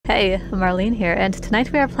Hey, Marlene here, and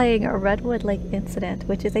tonight we are playing Redwood Lake Incident,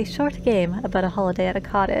 which is a short game about a holiday at a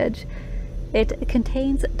cottage. It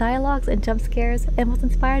contains dialogues and jump scares, and was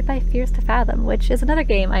inspired by Fears to Fathom, which is another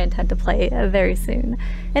game I intend to play very soon.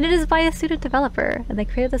 And it is by a student developer, and they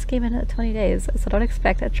created this game in 20 days, so don't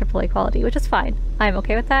expect a AAA quality, which is fine. I'm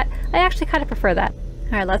okay with that. I actually kind of prefer that.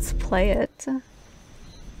 Alright, let's play it.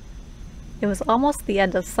 It was almost the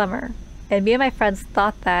end of summer, and me and my friends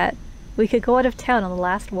thought that we could go out of town on the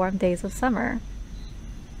last warm days of summer.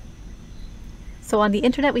 So on the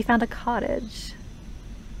internet we found a cottage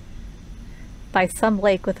by some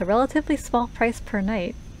lake with a relatively small price per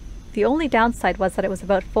night. The only downside was that it was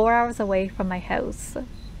about 4 hours away from my house.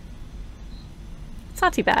 It's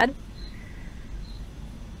not too bad.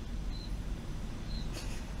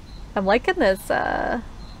 I'm liking this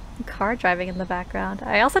car driving in the background.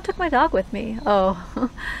 I also took my dog with me.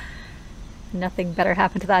 Oh. Nothing better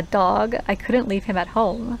happened to that dog. I couldn't leave him at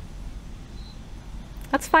home.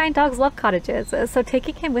 That's fine, dogs love cottages, so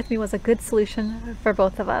taking him with me was a good solution for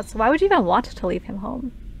both of us. Why would you even want to leave him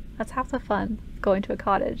home? That's half the fun, going to a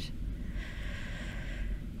cottage.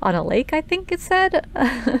 On a lake, I think it said?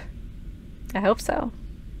 I hope so.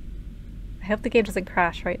 I hope the game doesn't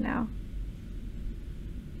crash right now.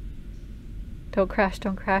 Don't crash,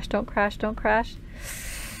 don't crash, don't crash, don't crash.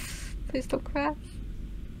 Please don't crash.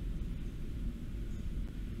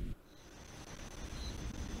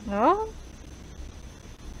 Oh?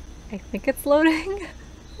 I think it's loading.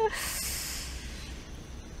 It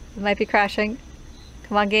might be crashing.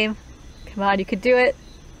 Come on, game. Come on, you can do it.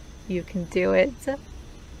 You can do it.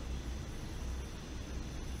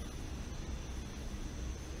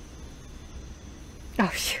 Oh,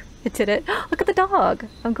 phew. It did it. Look at the dog.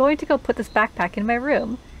 I'm going to go put this backpack in my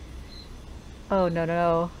room. Oh, no, no,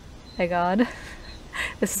 no. Hang on.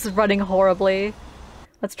 This is running horribly.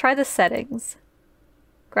 Let's try the settings.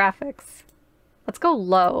 Graphics. Let's go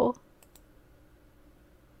low.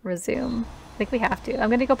 Resume. I think we have to. I'm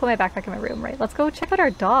gonna go put my backpack in my room, right? Let's go check out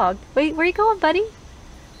our dog. Wait, where are you going, buddy?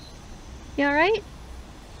 You alright?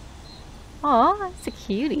 Aw, it's a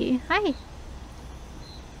cutie. Hi.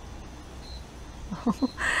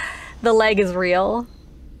 The leg is real.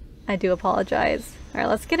 I do apologize. Alright,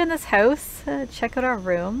 let's get in this house. Check out our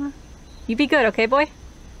room. You be good, okay, boy?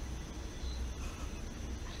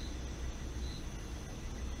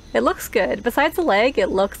 It looks good. Besides the leg, it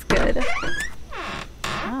looks good.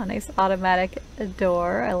 Oh, nice automatic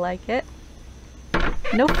door. I like it.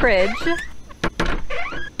 No fridge.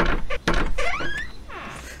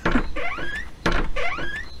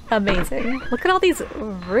 Amazing. Look at all these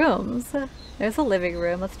rooms. There's a living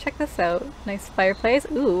room. Let's check this out. Nice fireplace.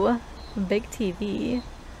 Ooh, big TV.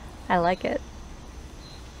 I like it.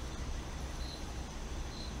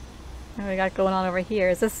 What do we got going on over here?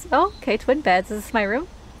 Is this... Oh, okay, twin beds. Is this my room?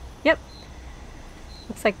 Yep.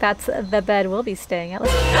 Looks like that's the bed we'll be staying at.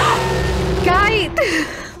 Guy!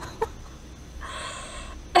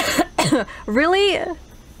 Really?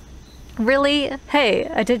 Really? Hey,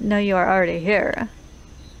 I didn't know you were already here.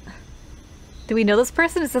 Do we know this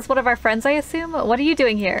person? Is this one of our friends, I assume? What are you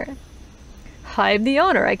doing here? I'm the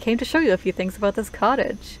owner. I came to show you a few things about this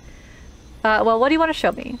cottage. Well, what do you want to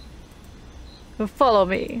show me? Follow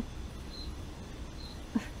me.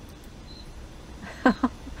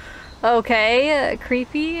 Okay,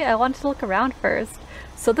 creepy. I wanted to look around first.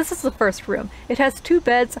 So this is the first room. It has 2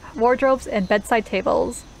 beds, wardrobes, and bedside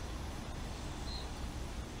tables.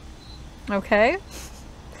 Okay.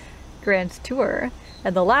 Grand tour.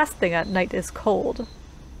 And the last thing at night is cold.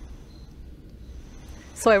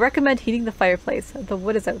 So I recommend heating the fireplace. The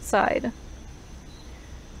wood is outside.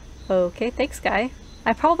 Okay, thanks, guy.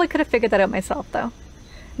 I probably could have figured that out myself, though.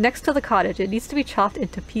 Next to the cottage, it needs to be chopped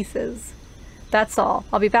into pieces. That's all.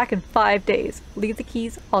 I'll be back in 5 days. Leave the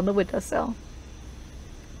keys on the windowsill.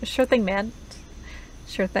 Sure thing, man.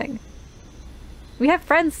 Sure thing. We have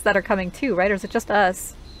friends that are coming too, right? Or is it just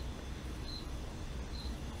us?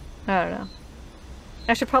 I don't know.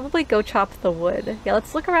 I should probably go chop the wood. Yeah,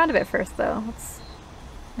 let's look around a bit first, though.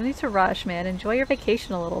 No need to rush, man. Enjoy your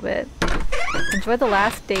vacation a little bit. Enjoy the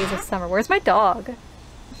last days of summer. Where's my dog?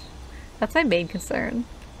 That's my main concern.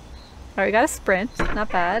 Alright, we got a sprint. Not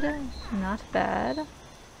bad. Not bad.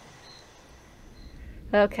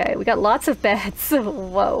 Okay, we got lots of beds.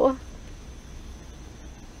 Whoa.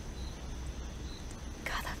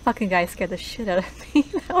 God, that fucking guy scared the shit out of me.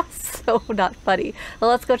 That was so not funny. Well,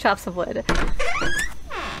 let's go chop some wood.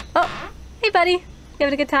 Oh, hey buddy. You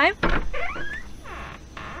having a good time?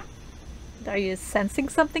 Are you sensing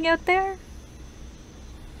something out there?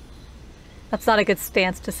 That's not a good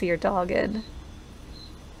stance to see your dog in.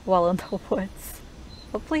 While in the woods.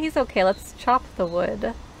 Hopefully he's okay. Let's chop the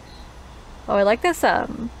wood. Oh, I like this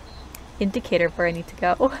indicator of where I need to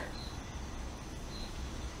go.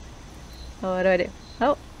 Oh, what do I do?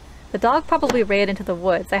 Oh, the dog probably ran into the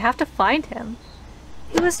woods. I have to find him.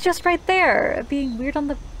 He was just right there, being weird on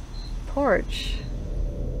the porch.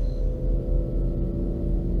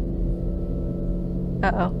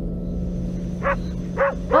 Uh-oh.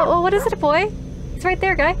 Oh, what is it, boy? He's right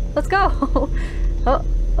there, guy. Let's go.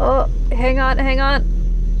 Oh, hang on.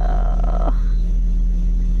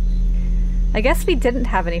 I guess we didn't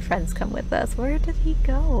have any friends come with us. Where did he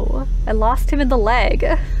go? I lost him in the leg.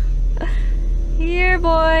 Here,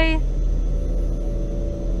 boy.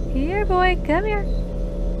 Here, boy. Come here.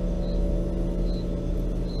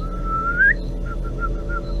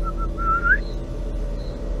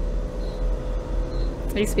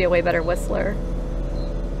 I used to be a way better whistler.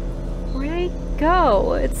 Where'd he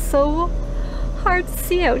go? It's so hard to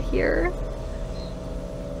see out here.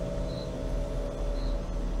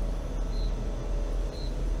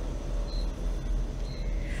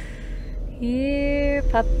 Here,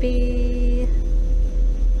 puppy.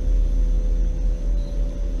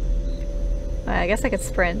 I guess I could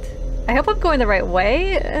sprint. I hope I'm going the right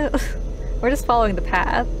way. We're just following the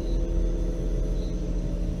path,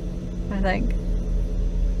 I think.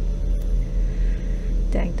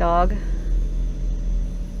 Dang dog.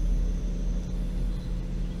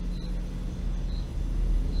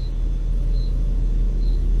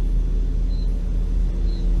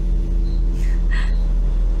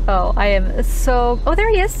 Oh, I am so... Oh, there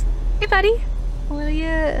he is! Hey, buddy! What are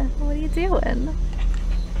you doing?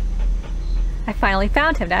 I finally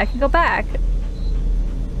found him, now I can go back.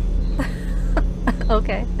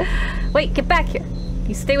 Okay. Wait, get back here!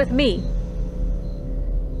 You stay with me.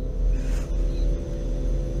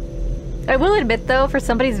 I will admit though, for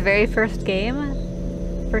somebody's very first game,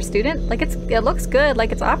 for student, like it looks good,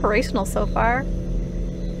 like it's operational so far.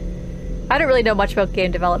 I don't really know much about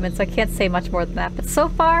game development, so I can't say much more than that, but so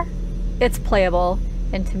far, it's playable,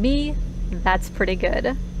 and to me, that's pretty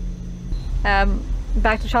good.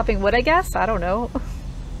 Back to chopping wood, I guess? I don't know.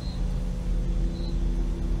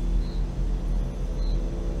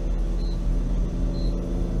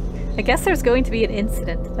 I guess there's going to be an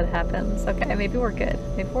incident that happens. Okay, maybe we're good.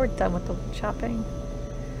 Maybe we're done with the wood chopping.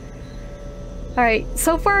 Alright,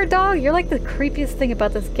 so far, dog, you're like the creepiest thing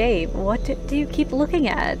about this game. What do you keep looking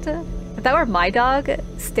at? If that were my dog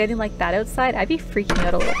standing like that outside, I'd be freaking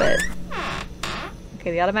out a little bit.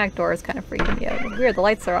 Okay, the automatic door is kind of freaking me out. Weird, the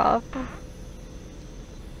lights are off.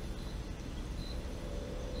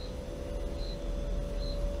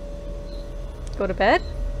 Go to bed?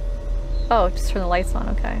 Oh, just turn the lights on,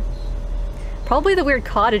 okay. Probably the weird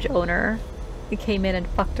cottage owner who came in and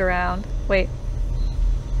fucked around. Wait.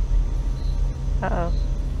 Uh-oh.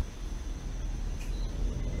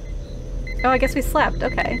 Oh, I guess we slept,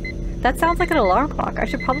 okay. That sounds like an alarm clock. I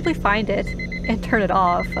should probably find it and turn it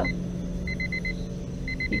off.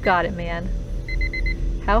 You got it, man.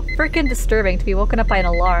 How freaking disturbing to be woken up by an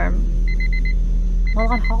alarm while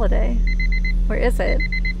on holiday. Where is it?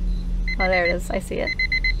 Oh, there it is. I see it.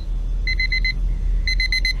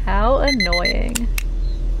 How annoying.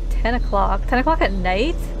 10 o'clock. 10 o'clock at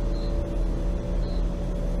night?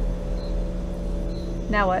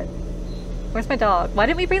 Now what? Where's my dog? Why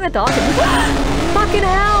didn't we bring the dog in? Fucking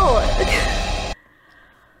hell!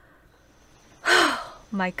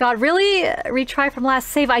 My god, really? Retry from last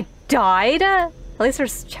save. I died? At least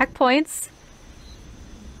there's checkpoints.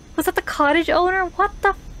 Was that the cottage owner? What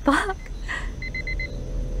the fuck?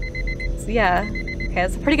 So, yeah. Okay,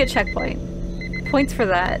 that's a pretty good checkpoint. Points for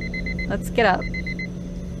that. Let's get up.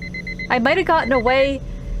 I might have gotten away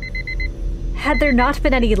had there not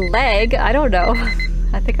been any lag. I don't know.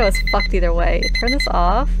 I think I was fucked either way. Turn this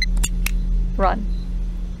off. Run.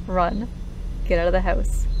 Run. Get out of the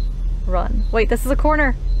house. Run. Wait, this is a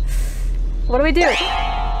corner. What do we do?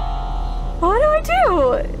 What do I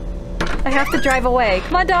do? I have to drive away.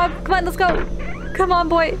 Come on, dog. Come on, let's go. Come on,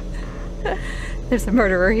 boy. There's a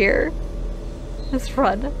murderer here. Let's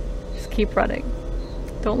run. Just keep running.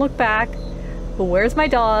 Don't look back. But where's my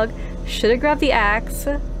dog? Should have grabbed the axe.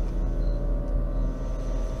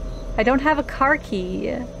 I don't have a car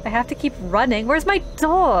key. I have to keep running. Where's my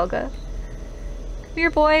dog? Come here,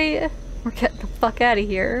 boy. We're getting the fuck out of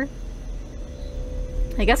here.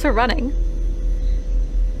 I guess we're running.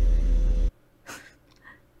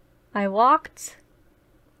 I walked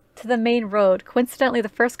to the main road. Coincidentally, the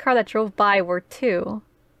first car that drove by were two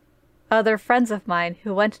other friends of mine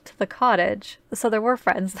who went to the cottage. So there were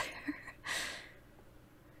friends there.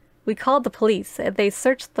 We called the police. They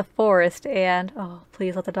searched the forest and... Oh,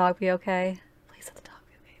 please let the dog be okay. Please let the dog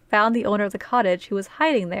be okay. Found the owner of the cottage who was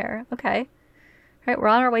hiding there. Okay. Right, we're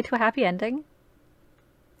on our way to a happy ending.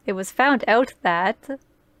 It was found out that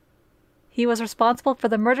he was responsible for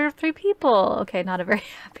the murder of 3 people. Okay, not a very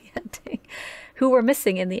happy ending. Who were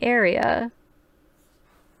missing in the area.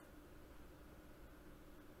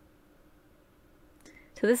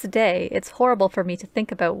 To this day, it's horrible for me to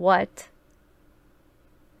think about what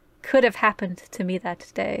could have happened to me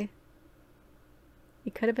that day.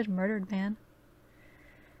 He could have been murdered, man.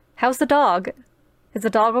 How's the dog? Is the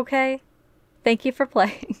dog okay? Thank you for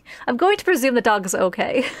playing. I'm going to presume the dog is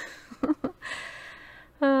okay.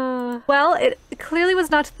 Well, it clearly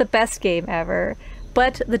was not the best game ever,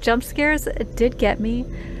 but the jump scares did get me.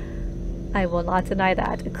 I will not deny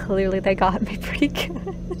that. Clearly they got me pretty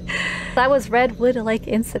good. That was Redwood Lake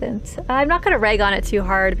Incident. I'm not going to rag on it too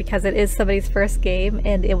hard because it is somebody's first game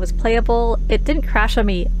and it was playable. It didn't crash on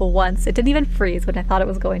me once. It didn't even freeze when I thought it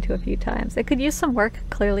was going to a few times. It could use some work,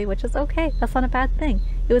 clearly, which is okay. That's not a bad thing.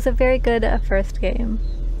 It was a very good first game.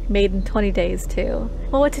 Made in 20 days too.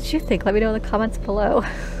 Well, what did you think? Let me know in the comments below.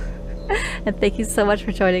 And thank you so much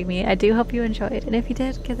for joining me. I do hope you enjoyed. And if you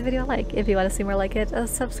did, give the video a like. If you want to see more like it,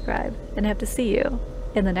 subscribe. And I hope to see you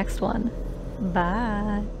in the next one.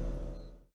 Bye.